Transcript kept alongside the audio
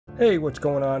Hey, what's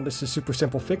going on? This is Super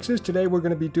Simple Fixes. Today we're going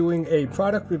to be doing a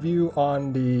product review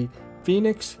on the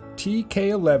Fenix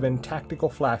TK11 tactical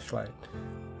flashlight.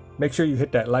 Make sure you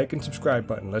hit that like and subscribe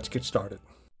button. Let's get started.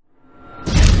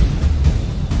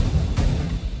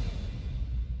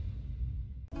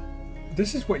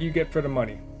 This is what you get for the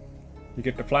money. You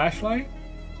get the flashlight,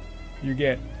 you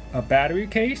get a battery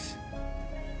case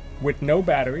with no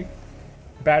battery,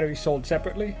 battery sold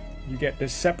separately. You get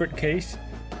this separate case.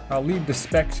 I'll leave the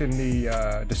specs in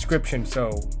the description, so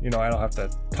I don't have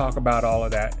to talk about all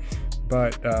of that.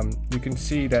 But you can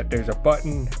see that there's a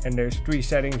button and there's 3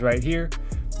 settings right here.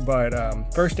 But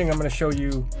first thing I'm going to show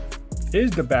you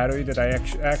is the battery that I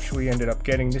actually ended up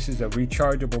getting. This is a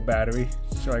rechargeable battery,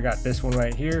 so I got this one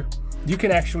right here. You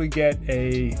can actually get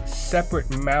a separate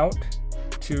mount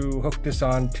to hook this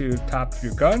on to the top of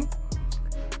your gun.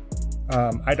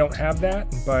 I don't have that,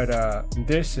 but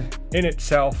this in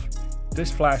itself, this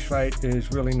flashlight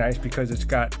is really nice because it's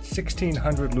got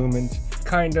 1600 lumens.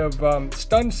 Kind of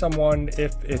stuns someone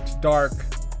if it's dark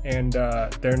and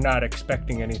they're not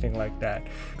expecting anything like that.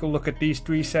 Go look at these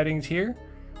 3 settings here.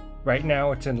 Right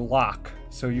now it's in lock,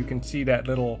 so you can see that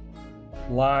little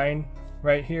line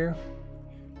right here,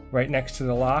 right next to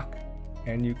the lock,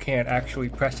 and you can't actually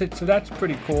press it, so that's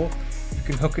pretty cool. You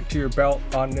can hook it to your belt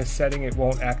on this setting. It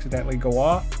won't accidentally go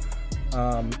off.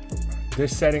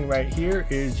 This setting right here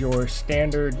is your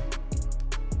standard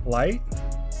light,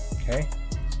 okay?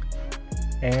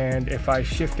 And if I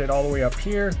shift it all the way up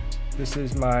here, this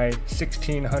is my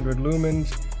 1600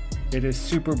 lumens. It is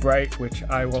super bright, which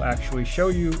I will actually show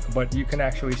you, but you can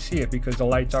actually see it because the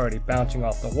light's already bouncing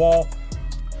off the wall.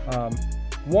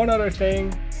 One other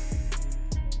thing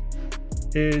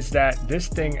is that this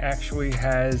thing actually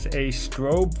has a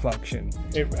strobe function.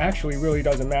 It actually really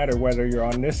doesn't matter whether you're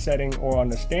on this setting or on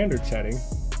the standard setting.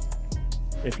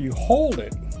 If you hold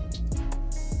it,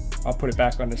 I'll put it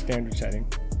back on the standard setting.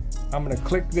 I'm gonna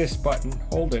click this button,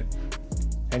 hold it,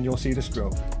 and you'll see the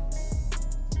strobe.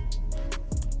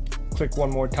 Click one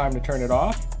more time to turn it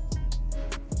off.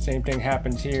 Same thing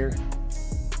happens here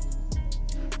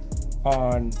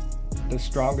on the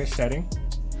strongest setting.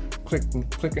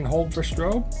 Click and hold for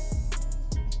strobe.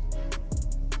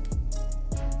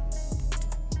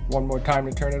 One more time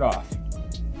to turn it off.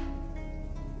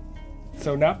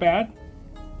 So not bad.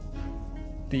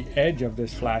 The edge of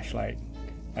this flashlight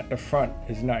at the front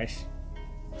is nice.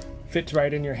 Fits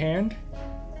right in your hand.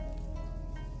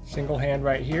 Single hand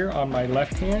right here on my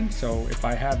left hand. So if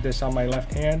I have this on my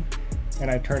left hand and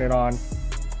I turn it on,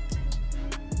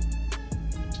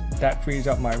 that frees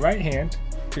up my right hand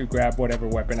to grab whatever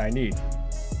weapon I need.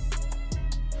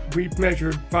 We've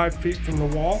measured 5 feet from the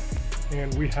wall,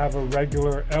 and we have a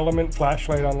regular element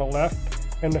flashlight on the left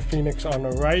and the Fenix on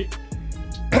the right.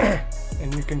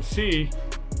 And you can see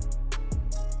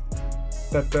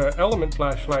that the element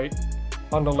flashlight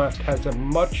on the left has a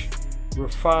much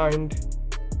refined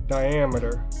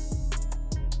diameter,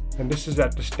 and this is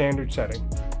at the standard setting.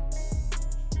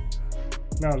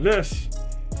 Now this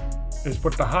is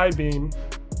what the high beam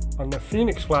on the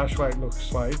Fenix flashlight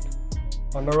looks like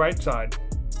on the right side.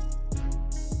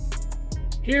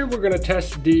 Here we're going to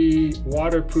test the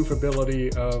waterproof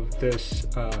ability of this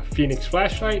Fenix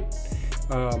flashlight.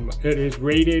 It is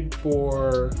rated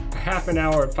for half an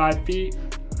hour at 5 feet.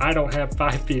 I don't have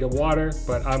 5 feet of water,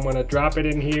 but I'm going to drop it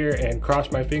in here and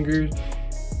cross my fingers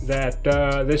that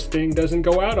this thing doesn't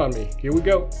go out on me. Here we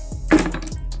go.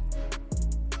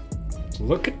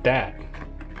 Look at that.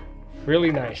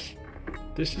 Really nice.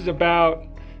 This is about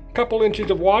a couple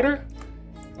inches of water.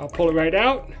 I'll pull it right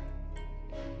out.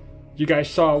 You guys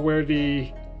saw where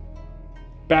the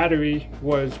battery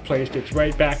was placed. It's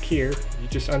right back here. You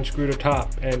just unscrew the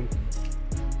top and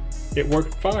it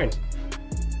worked fine.